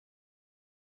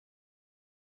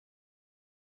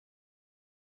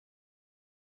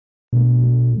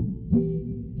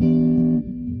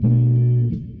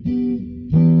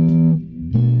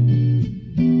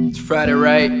Friday,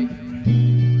 right?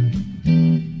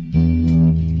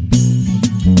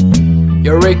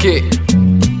 Yo, Ricky.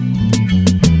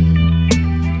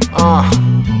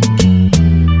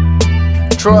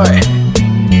 Troy.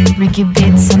 Ricky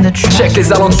Beats on the track. Check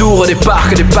les alentours,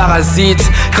 débarque des parasites.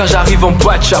 Quand j'arrive en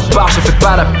boite, j'appart, je fais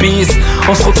pas la bise.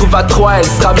 On se retrouve à 3, elles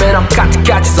se ramènent en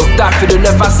 4x4. Ils ont taffé de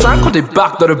 9 à 5, on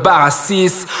débarque dans le bar à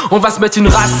 6. On va se mettre une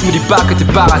race, me dis pas que t'es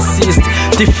pas raciste.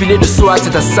 Défilé de swagg,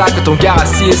 c'est à ça que ton gars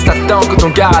assiste. Attends que ton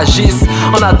garagiste.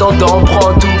 En attendant,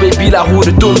 prend tout, baby, la roue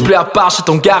ne tourne plus à part chez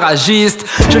ton garagiste.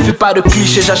 Je fais pas de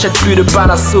clichés, j'achète plus de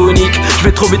Panasonic. Je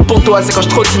vais trop vite pour toi, c'est quand je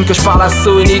trottine que je parle à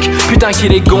Sonic. Putain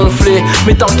qu'il est gonflé,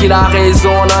 mais tant qu'il a raison,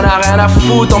 on en a rien à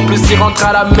foutre. En plus il rentre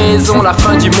à la maison, la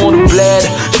fin du monde ou bled.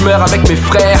 Je meurs avec mes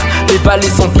frères, les vallées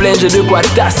sont pleines, j'ai de quoi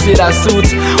tasser la soute.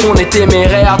 On est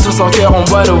téméraires, tous en cœur on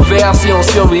boit nos verres. Si on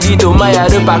survit Thomas à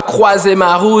ne pas croiser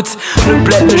ma route. Le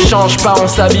bled ne change pas, on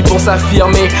s'habille pour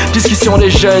s'affirmer. Discussion des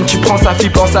jeunes, tu prends sa fille,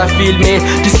 pense à filmer.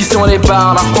 Discussion des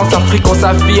bars, la France, Afrique, on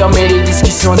s'affirme. Et les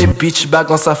discussions des bitch bags,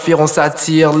 on s'affirme, on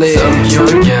s'attire. Les hommes qui ont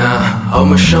le gain,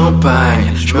 homme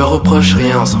champagne. Je me reproche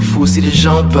rien, on s'en fout si les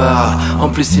gens parlent. En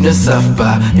plus ils ne savent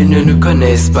pas, ils ne nous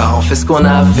connaissent pas. On fait ce qu'on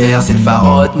a à faire, c'est le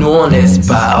farotte, nous on laisse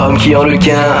pas. Hommes qui ont le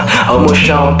gain, homme au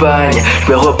champagne.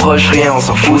 Je me reproche rien, on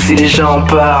s'en fout si les gens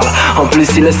parlent. En plus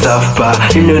ils ne savent pas,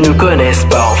 ils ne nous connaissent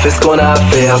pas. On fait ce qu'on a à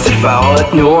faire, c'est le farotte,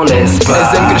 nous on laisse pas.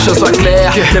 Elles aiment que les choses soient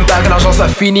claires, n'aiment pas que l'argent soit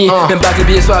fini, n'aiment pas que les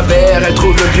billets soient verts. Elles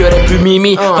trouvent le violet plus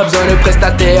mimi, pas besoin de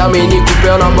prestataire. Mini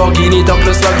Cooper, Lamborghini, tant que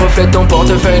le swagg reflète ton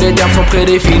portefeuille, les termes sont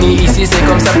prédéfinis. Ici c'est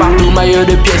comme ça partout, maillot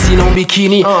de pied sinon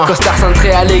bikini. Costard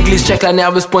centré à l'église, check la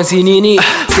nerveuse pointinini.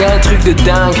 C'est un truc de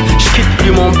dingue, je quitte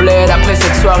plus mon bled. Après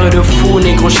cette soirée de fou,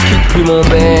 négro, je quitte plus mon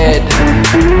bed.